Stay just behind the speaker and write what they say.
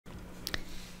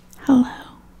Hello,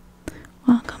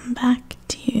 welcome back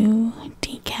to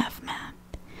Decaf-Math,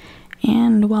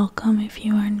 and welcome if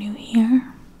you are new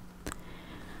here.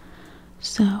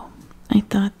 So, I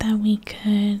thought that we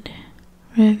could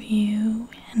review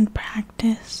and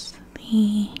practice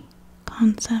the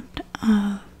concept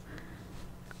of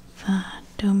the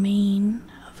domain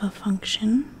of a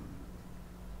function.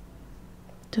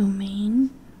 Domain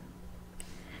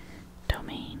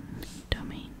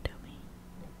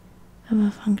of a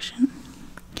function.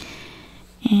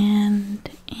 And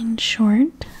in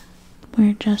short,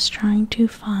 we're just trying to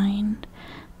find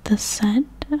the set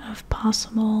of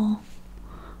possible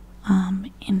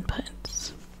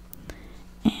inputs.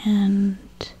 And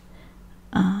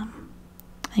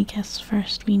I guess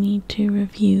first we need to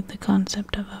review the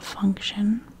concept of a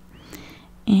function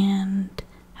and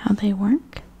how they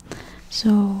work.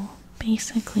 So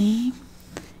basically,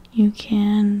 you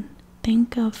can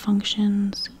think of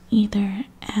functions either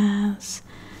as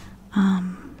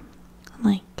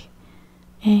like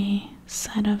a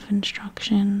set of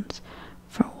instructions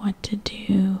for what to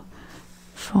do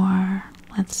for,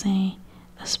 let's say,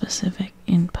 a specific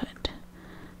input.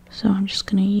 So I'm just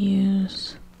going to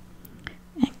use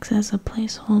x as a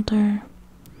placeholder.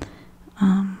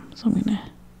 So I'm going to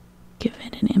give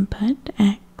it an input,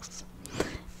 x,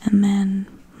 and then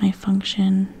my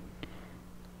function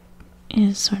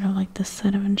is sort of like the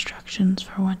set of instructions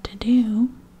for what to do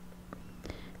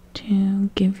to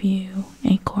give you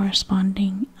a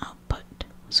corresponding output.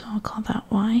 So I'll call that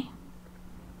y.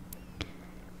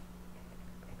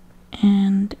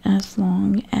 And as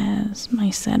long as my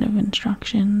set of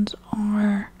instructions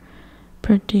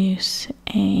produce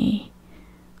a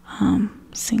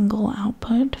single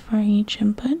output for each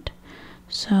input.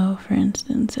 So for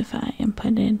instance, if I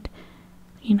inputted,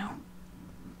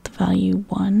 the value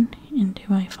 1 into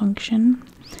my function,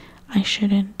 I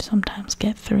shouldn't sometimes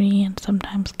get 3 and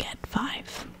sometimes get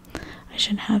 5. I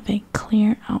should have a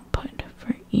clear output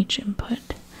for each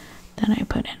input that I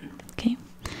put in, okay?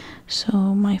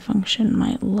 So my function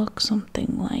might look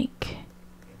something like,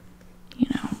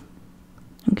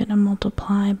 I'm going to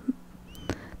multiply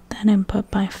that input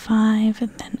by 5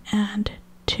 and then add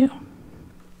 2.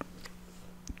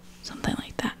 Something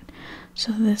like that.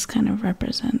 So this kind of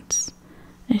represents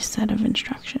a set of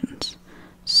instructions,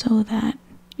 so that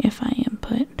if I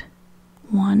input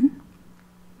 1,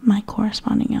 my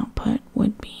corresponding output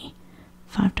would be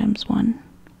 5 times 1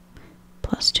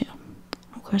 plus 2.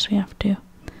 Of course, we have to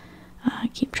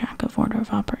keep track of order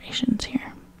of operations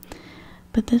here.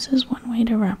 But this is one way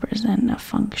to represent a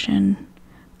function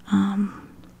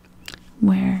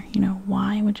where,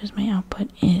 y, which is my output,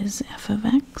 is f of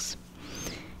x.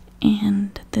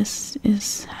 And this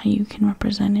is how you can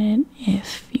represent it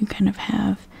if you kind of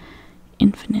have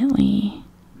infinitely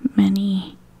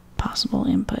many possible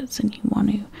inputs and you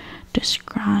want to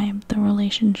describe the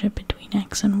relationship between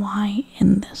x and y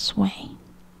in this way.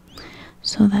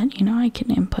 So that, I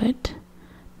can input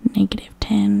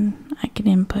 -10, I can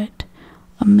input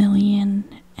 1,000,000,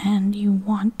 and you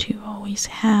want to always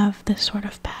have this sort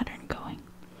of pattern going.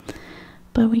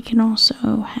 But we can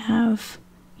also have,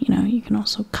 you can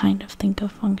also kind of think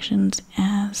of functions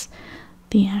as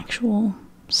the actual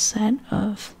set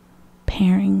of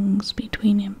pairings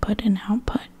between input and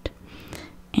output.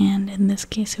 And in this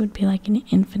case, it would be like an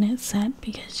infinite set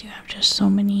because you have just so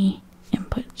many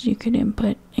inputs. You could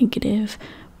input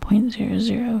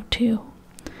 -0.002.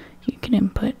 You could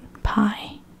input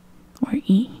pi or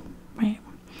e, right?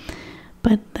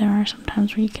 But there are some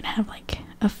times where you can have like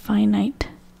a finite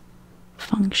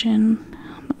function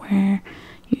where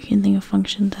you can think of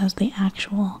functions as the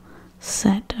actual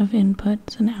set of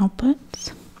inputs and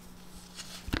outputs.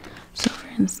 So for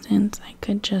instance, I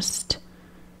could just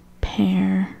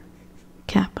pair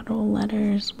capital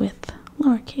letters with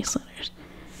lowercase letters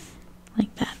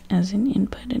like that as an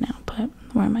input and output,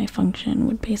 where my function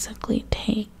would basically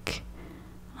take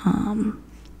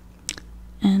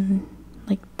and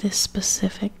like this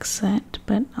specific set,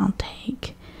 but I'll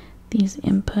take these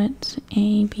inputs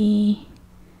A, B,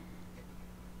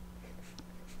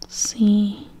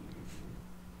 C, ...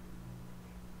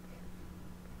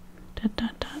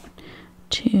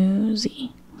 to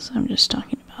Z. So I'm just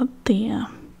talking about the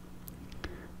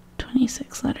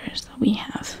 26 letters that we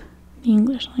have in the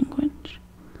English language.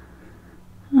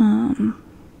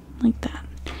 Like that.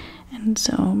 And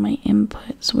so my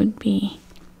inputs would be,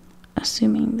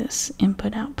 assuming this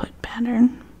input-output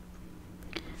pattern,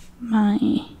 my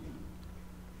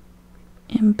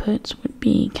inputs would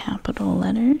be capital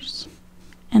letters,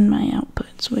 and my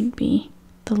outputs would be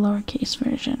the lowercase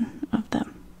version of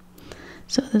them.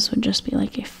 So this would just be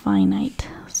like a finite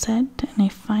set and a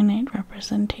finite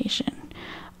representation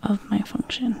of my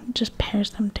function. It just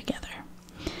pairs them together.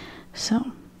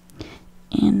 So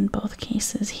in both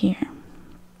cases here,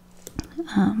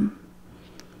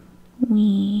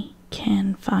 we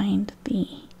can find the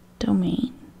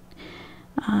domain.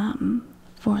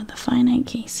 For the finite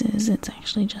cases, it's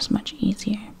actually just much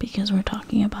easier because we're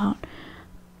talking about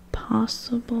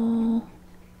possible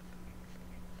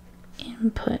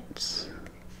inputs.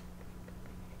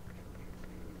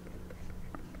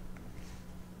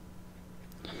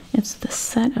 It's the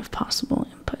set of possible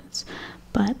inputs,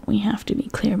 but we have to be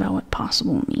clear about what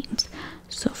possible means.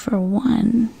 So for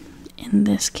one, in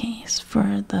this case,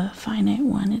 for the finite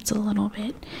one, it's a little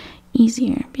bit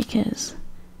easier because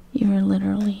you're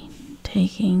literally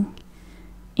taking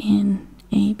in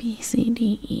A, B, C,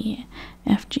 D, E,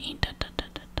 F, G,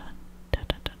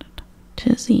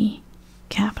 to Z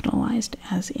capitalized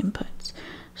as inputs.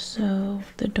 So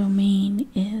the domain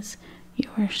is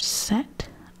your set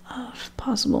of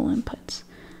possible inputs.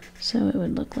 So it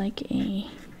would look like A,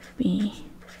 B,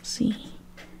 C,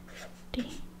 D,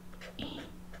 E,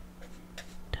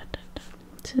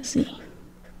 to Z.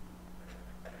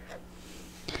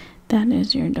 That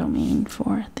is your domain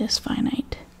for this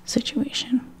finite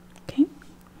situation, okay?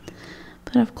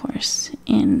 But of course,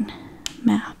 in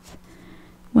math,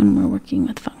 when we're working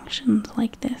with functions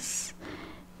like this,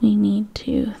 we need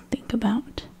to think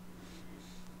about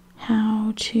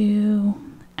how to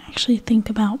actually think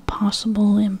about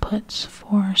possible inputs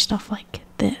for stuff like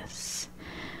this.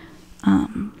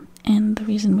 And the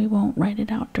reason we won't write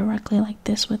it out directly like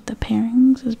this with the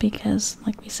pairings is because,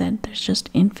 like we said, there's just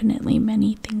infinitely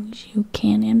many things you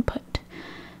can input.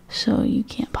 So you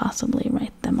can't possibly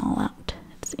write them all out.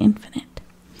 It's infinite.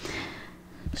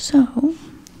 So,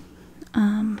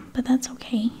 but that's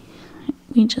okay.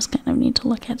 We just kind of need to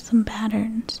look at some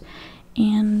patterns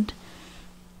and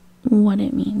what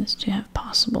it means to have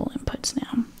possible inputs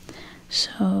now.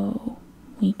 So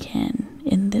we can,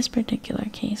 in this particular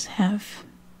case, have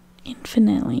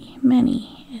infinitely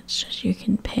many. It's just you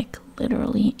can pick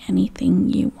literally anything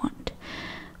you want.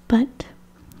 But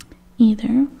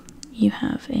either you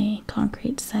have a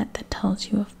concrete set that tells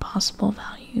you of possible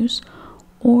values,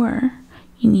 or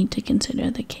you need to consider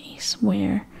the case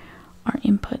where our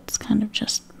inputs kind of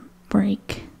just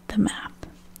break the math.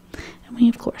 And we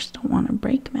of course don't want to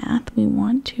break math. We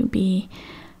want to be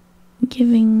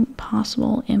giving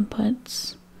possible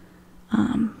inputs,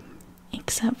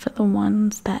 except for the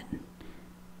ones that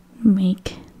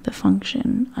make the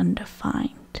function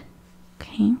undefined.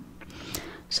 Okay,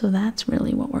 so that's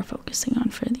really what we're focusing on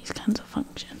for these kinds of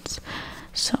functions.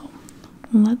 So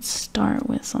let's start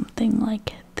with something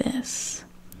like this.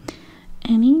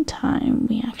 Anytime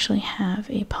we actually have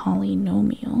a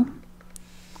polynomial,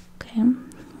 okay,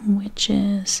 which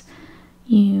is,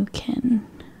 you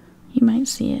might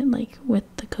see it like with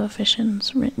the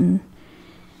coefficients written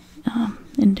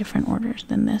in different orders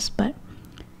than this, but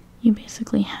you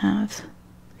basically have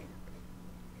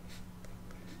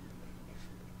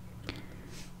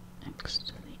x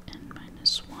to the n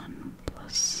minus 1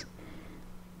 plus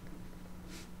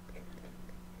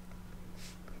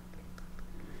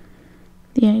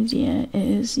the idea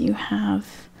is you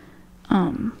have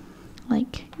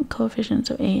like coefficient,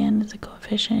 so an is a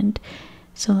coefficient,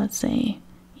 so let's say,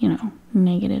 you know,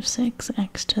 negative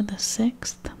 6x to the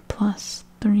 6th plus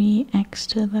 3x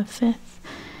to the 5th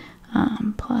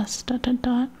plus dot dot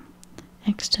dot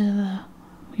x to the,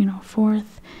 you know,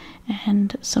 4th,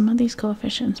 and some of these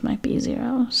coefficients might be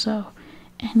 0, so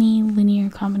any linear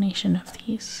combination of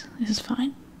these is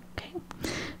fine. Okay,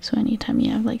 so anytime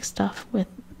you have like stuff with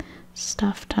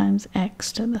stuff times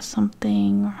x to the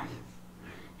something, or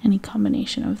any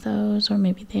combination of those, or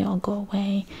maybe they all go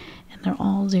away and they're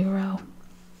all 0,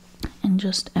 and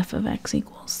just f of x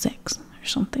equals 6 or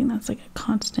something, that's like a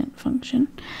constant function.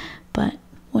 But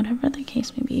whatever the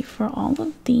case may be, for all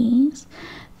of these,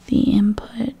 the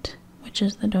input, which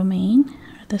is the domain,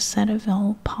 or the set of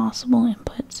all possible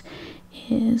inputs,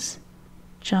 is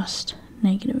just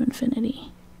negative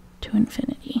infinity to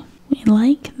infinity. We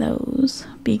like those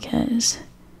because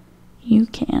you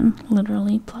can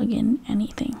literally plug in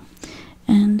anything.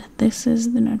 And this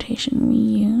is the notation we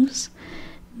use.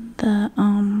 The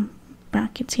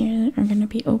brackets here are going to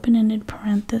be open-ended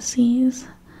parentheses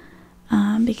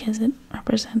because it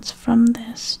represents from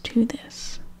this to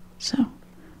this. So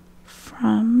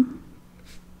from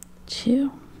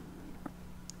to.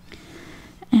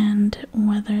 And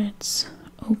whether it's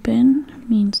open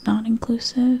means not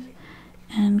inclusive,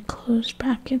 and closed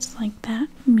brackets like that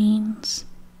means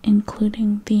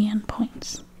including the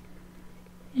endpoints.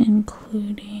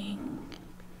 Including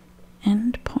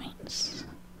endpoints.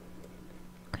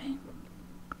 Okay.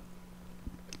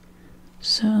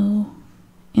 So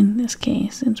in this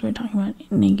case, since we're talking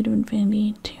about negative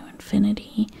infinity to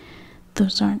infinity,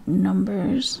 those aren't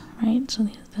numbers, right? So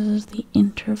this is the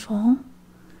interval,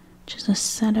 which is a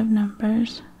set of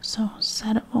numbers. So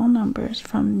set of all numbers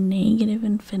from negative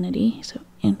infinity, so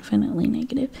infinitely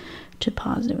negative, to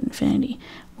positive infinity,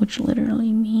 which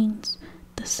literally means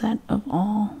the set of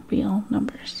all real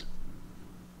numbers.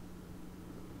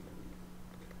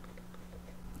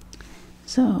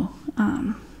 So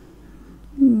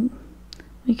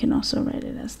we can also write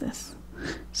it as this.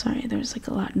 Sorry, there's like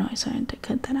a lot of noise, so I had to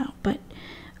cut that out, but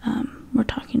we're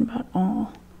talking about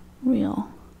all real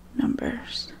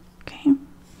numbers, okay?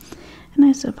 And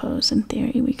I suppose in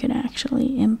theory we could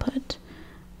actually input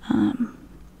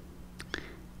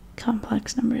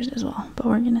complex numbers as well, but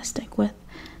we're going to stick with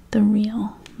the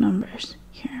real numbers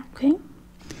here, okay?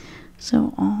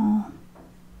 So all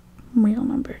real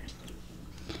numbers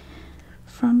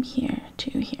from here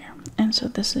to here. And so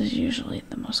this is usually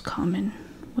the most common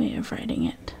way of writing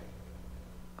it.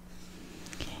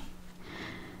 Okay.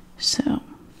 So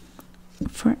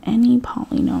for any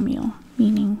polynomial,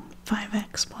 meaning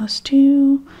 5x plus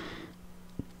 2,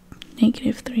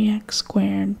 negative 3x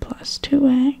squared plus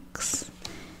 2x,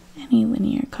 any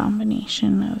linear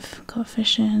combination of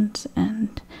coefficients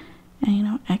and you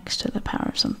know, x to the power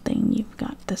of something, you've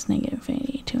got this negative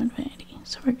infinity to infinity.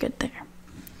 So we're good there.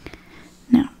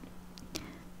 Now,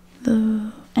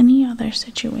 any other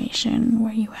situation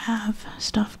where you have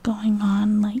stuff going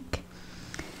on, like,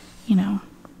 you know,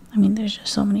 I mean, there's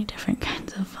just so many different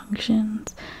kinds of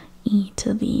functions, e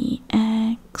to the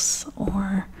x,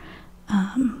 or,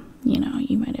 you know,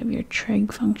 you might have your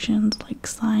trig functions like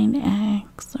sine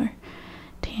x or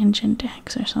tangent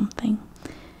x or something.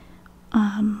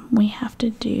 We have to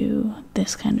do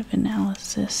this kind of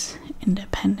analysis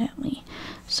independently.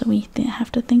 So we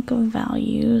have to think of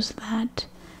values that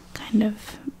kind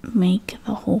of make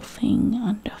the whole thing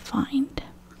undefined.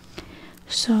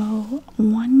 So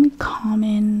one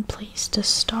common place to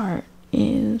start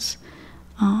is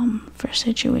for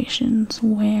situations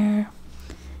where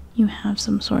you have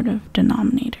some sort of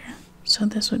denominator. So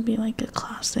this would be like a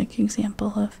classic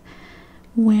example of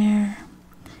where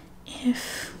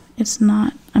if it's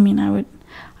not, I mean, I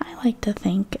like to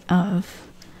think of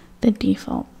the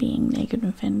default being negative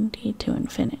infinity to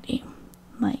infinity.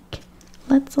 Like,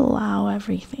 let's allow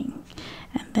everything.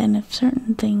 And then if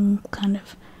certain things kind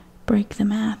of break the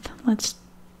math, let's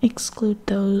exclude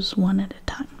those one at a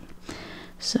time.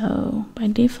 So by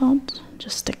default,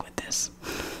 just stick with this.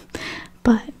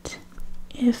 But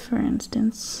if, for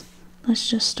instance, let's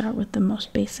just start with the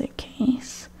most basic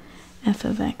case, f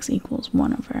of x equals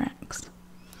 1 over x.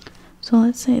 So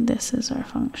let's say this is our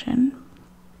function.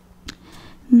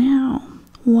 Now,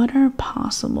 what are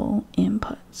possible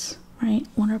inputs, right?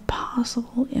 What are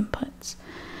possible inputs?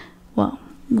 Well,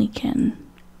 we can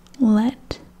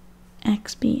let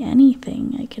x be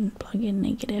anything. I can plug in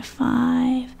negative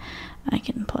 5. I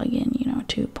can plug in, you know,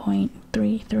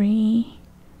 2.33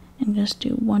 and just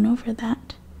do 1 over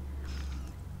that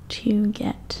to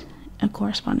get a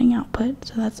corresponding output.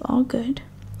 So that's all good.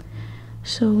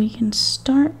 So we can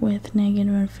start with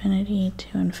negative infinity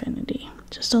to infinity,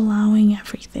 just allowing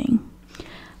everything.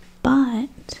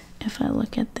 But if I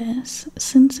look at this,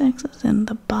 since x is in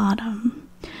the bottom,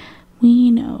 we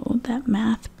know that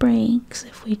math breaks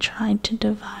if we tried to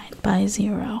divide by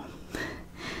 0.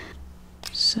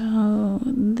 So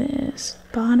this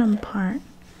bottom part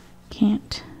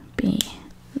can't be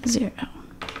 0.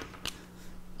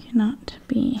 Cannot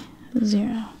be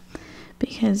 0.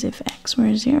 Because if x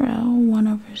were 0, 1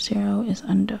 over 0 is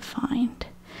undefined.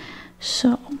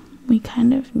 So we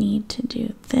kind of need to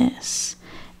do this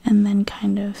and then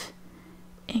kind of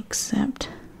accept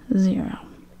 0.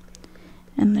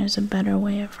 And there's a better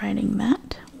way of writing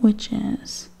that, which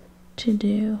is to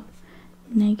do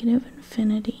negative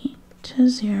infinity to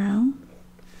 0,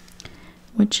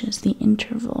 which is the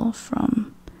interval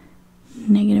from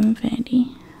negative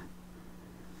infinity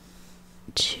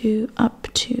to up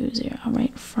to 0,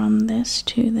 right? From this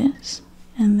to this,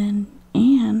 and then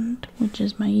which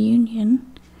is my union,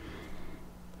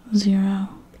 0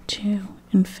 to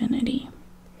infinity.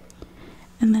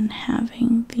 And then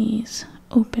having these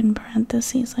open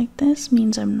parentheses like this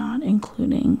means I'm not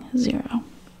including 0.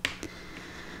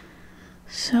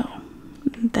 So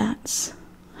that's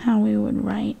how we would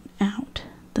write out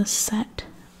the set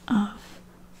of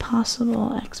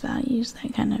possible x values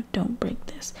that kind of don't break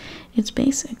this. It's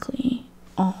basically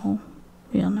all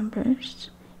real numbers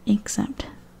except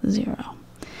 0.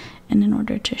 And in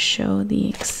order to show the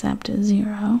except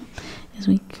 0, is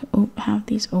we have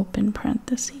these open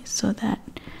parentheses so that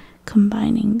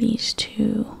combining these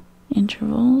two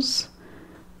intervals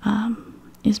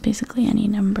is basically any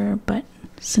number, but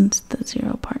since the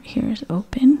 0 part here is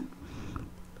open,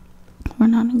 we're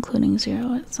not including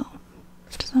 0 itself.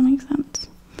 Does that make sense?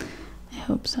 I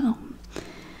hope so.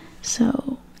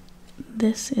 So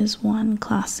this is one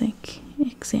classic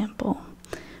example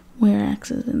where x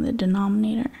is in the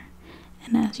denominator,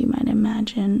 and as you might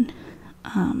imagine,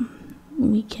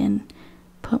 we can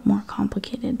put more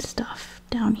complicated stuff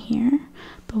down here,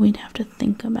 but we'd have to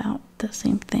think about the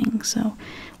same thing. So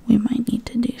we might need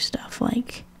to do stuff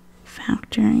like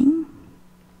factoring.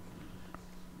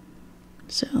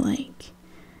 So like,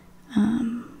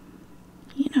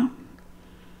 you know,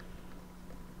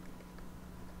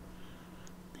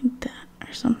 like that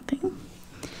or something.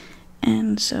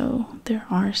 And so there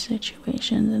are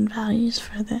situations and values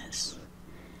for this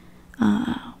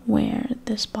where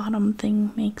this bottom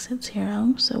thing makes it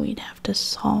 0, so we'd have to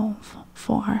solve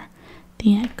for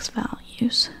the x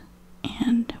values,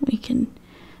 and we can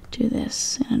do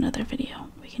this in another video.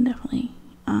 We can definitely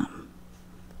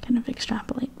kind of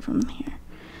extrapolate from here,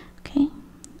 okay?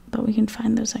 But we can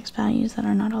find those x values that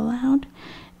are not allowed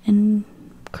and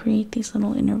create these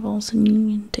little intervals and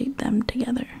unionitate them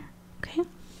together, okay?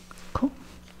 Cool.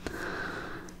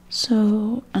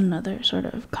 So another sort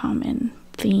of common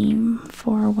theme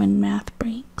for when math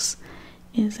breaks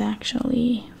is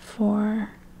actually for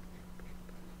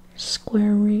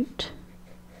square root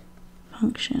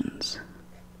functions.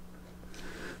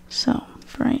 So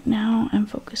for right now, I'm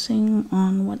focusing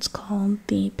on what's called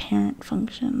the parent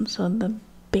function. So the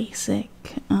basic,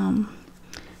 you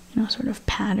know, sort of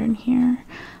pattern here,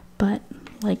 but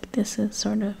like this is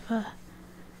sort of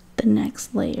the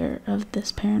next layer of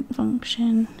this parent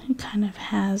function. It kind of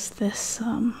has this,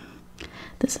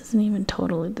 this isn't even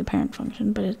totally the parent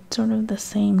function, but it's sort of the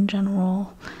same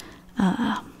general,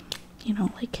 you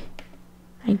know, like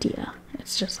idea.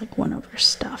 It's just like 1 over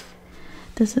stuff.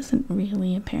 This isn't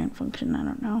really a parent function, I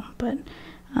don't know, but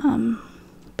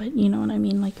you know what I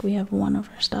mean, like we have 1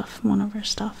 over stuff, 1 over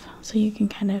stuff, so you can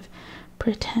kind of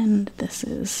pretend this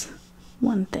is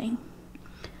one thing,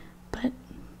 but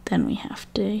then we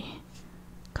have to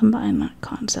combine that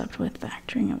concept with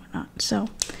factoring and whatnot. So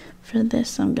for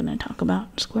this, I'm going to talk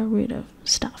about square root of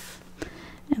stuff.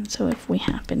 And so if we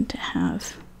happen to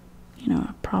have, you know,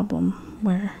 a problem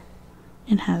where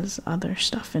it has other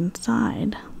stuff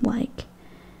inside, like,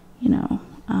 you know,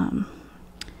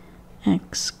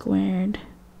 x squared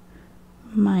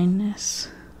minus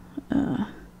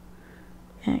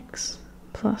x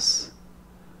plus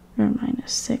or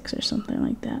minus 6 or something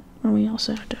like that, where we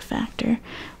also have to factor,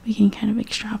 we can kind of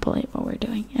extrapolate what we're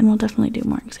doing. And we'll definitely do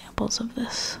more examples of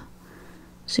this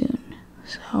soon.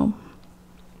 So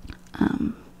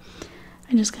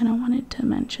I just kind of wanted to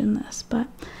mention this, but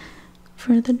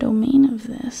for the domain of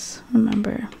this,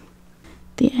 remember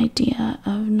the idea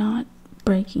of not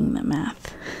breaking the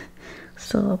math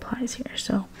still applies here.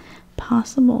 So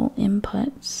possible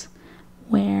inputs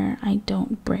where I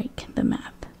don't break the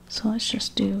math. So let's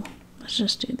just do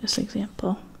this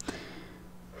example,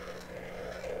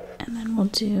 and then we'll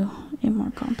do a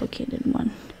more complicated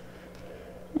one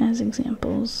as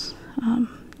examples,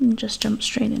 and just jump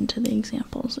straight into the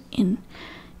examples in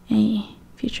a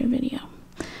future video.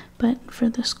 But for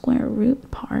the square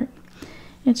root part,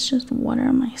 it's just what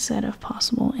are my set of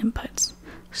possible inputs.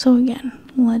 So again,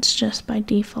 let's just by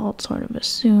default sort of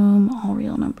assume all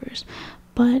real numbers.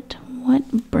 But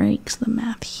what breaks the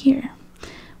math here?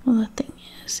 Well, the thing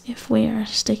is, if we are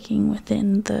sticking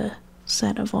within the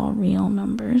set of all real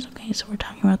numbers, okay, so we're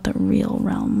talking about the real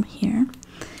realm here,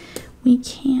 we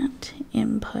can't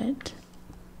input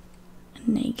a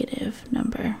negative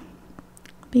number,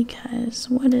 because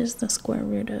what is the square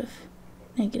root of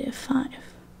 -5?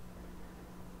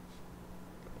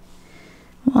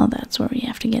 Well, that's where we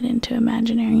have to get into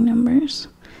imaginary numbers,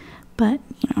 but,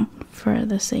 you know, for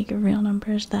the sake of real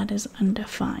numbers, that is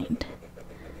undefined.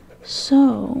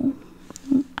 So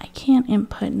I can't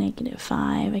input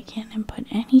 -5, I can't input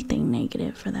anything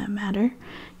negative for that matter.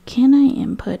 Can I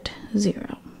input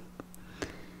 0?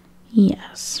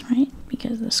 Yes, right?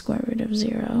 Because the square root of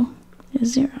 0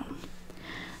 is 0.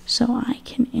 So I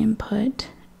can input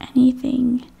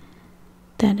anything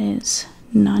that is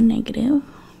non-negative,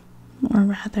 or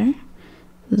rather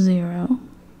 0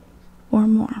 or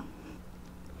more.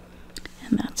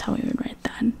 And that's how we would write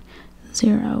that.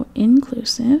 0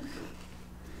 inclusive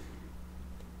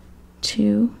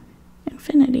to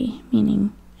infinity,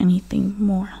 meaning anything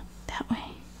more that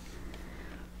way.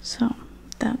 So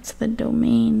that's the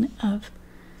domain of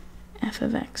f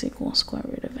of x equals square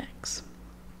root of x.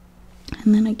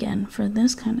 And then again, for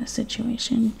this kind of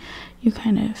situation, you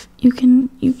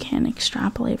can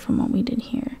extrapolate from what we did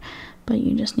here, but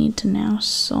you just need to now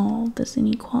solve this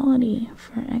inequality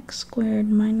for x squared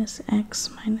minus x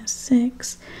minus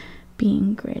 6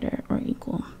 being greater or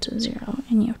equal to 0,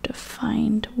 and you have to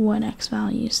find what x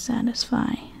values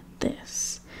satisfy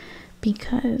this.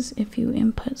 Because if you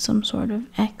input some sort of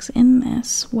x in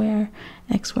this, where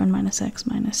x squared minus x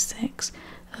minus 6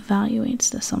 evaluates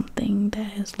to something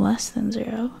that is less than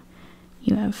 0,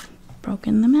 you have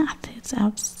broken the math. It's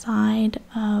outside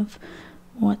of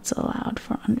what's allowed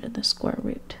for under the square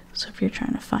root. So if you're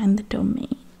trying to find the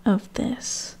domain of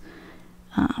this,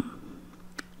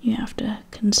 you have to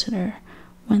consider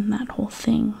when that whole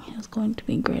thing is going to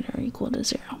be greater or equal to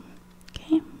 0.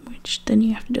 Okay, which then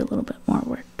you have to do a little bit more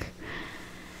work.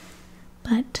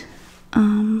 But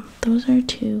those are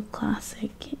two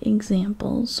classic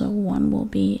examples. So one will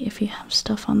be if you have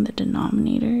stuff on the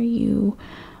denominator, you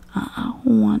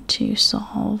want to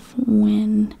solve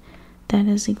when that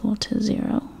is equal to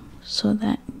 0 so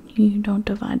that you don't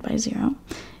divide by 0.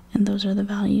 And those are the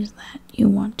values that you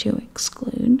want to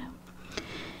exclude.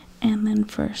 And then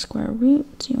for square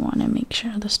roots, you want to make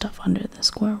sure the stuff under the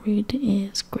square root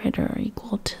is greater or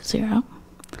equal to 0.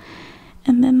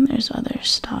 And then there's other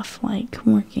stuff like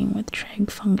working with trig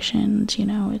functions. You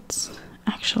know, it's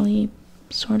actually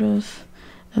sort of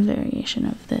a variation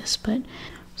of this, but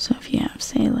so if you have,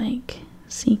 say, like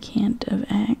secant of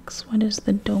x, what is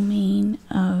the domain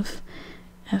of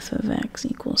f of x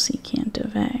equals secant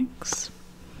of x?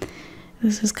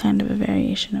 This is kind of a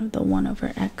variation of the 1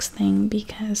 over x thing,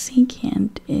 because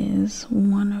secant is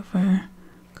 1 over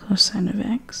cosine of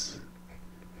x,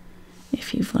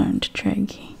 if you've learned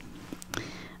trig.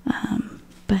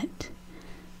 But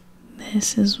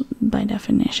this is by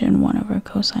definition 1 over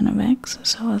cosine of x,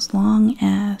 so as long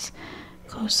as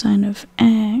cosine of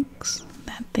x,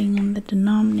 that thing in the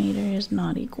denominator, is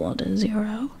not equal to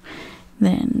 0,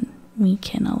 then we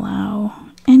can allow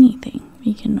anything.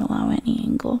 We can allow any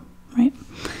angle, right?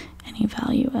 Any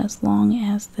value, as long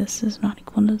as this is not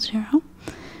equal to 0,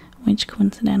 which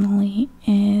coincidentally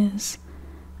is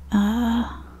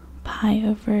pi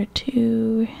over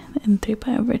 2 and 3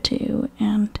 pi over 2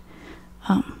 and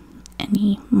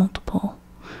any multiple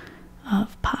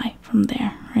of pi from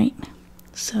there, right?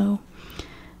 So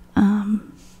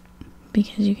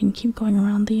because you can keep going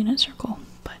around the unit circle,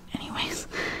 but anyways,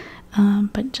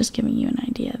 but just giving you an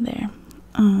idea there.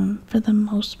 For the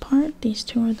most part, these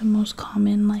two are the most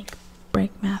common like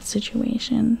break math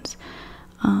situations.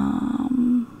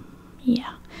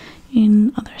 Yeah,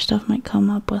 and other stuff might come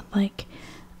up with like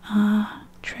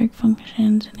trig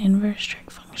functions and inverse trig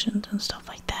functions and stuff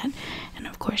like that, and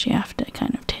of course you have to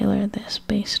kind of tailor this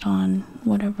based on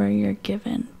whatever you're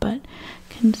given, but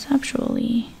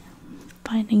conceptually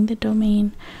finding the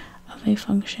domain of a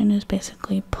function is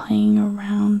basically playing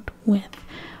around with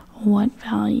what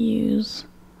values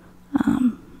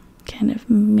kind of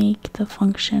make the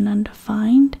function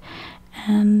undefined,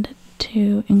 and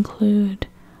to include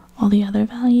all the other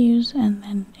values and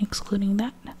then excluding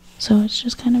that. So it's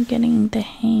just kind of getting the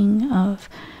hang of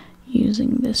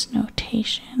using this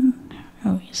notation.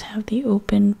 Always have the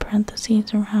open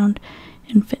parentheses around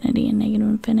infinity and negative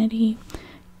infinity.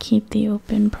 Keep the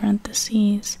open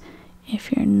parentheses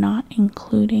if you're not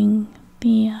including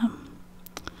the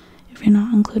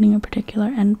a particular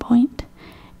endpoint,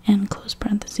 and close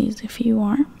parentheses if you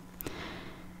are.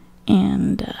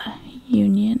 And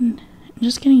union. I'm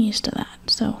just getting used to that.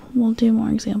 So we'll do more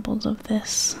examples of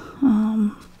this.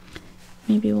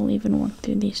 Maybe we'll even work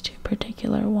through these two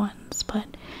particular ones, but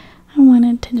I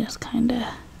wanted to just kind of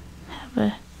have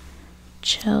a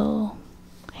chill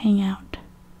hangout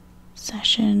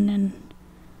session and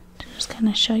to just kind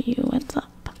of show you what's up.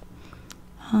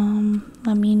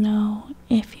 Let me know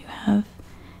if you have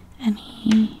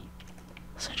any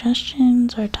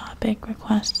suggestions or topic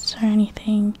requests or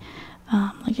anything.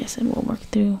 Like I said,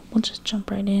 we'll just jump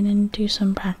right in and do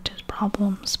some practice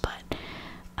problems, but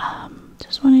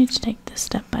just wanted to take this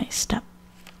step by step.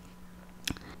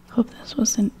 Hope this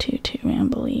wasn't too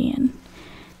rambly, and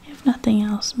if nothing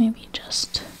else, maybe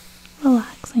just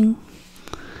relaxing.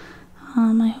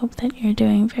 I hope that you're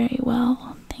doing very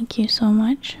well. Thank you so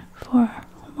much for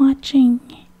watching,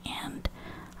 and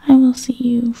I will see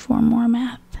you for more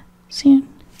math soon.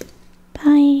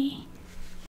 Bye!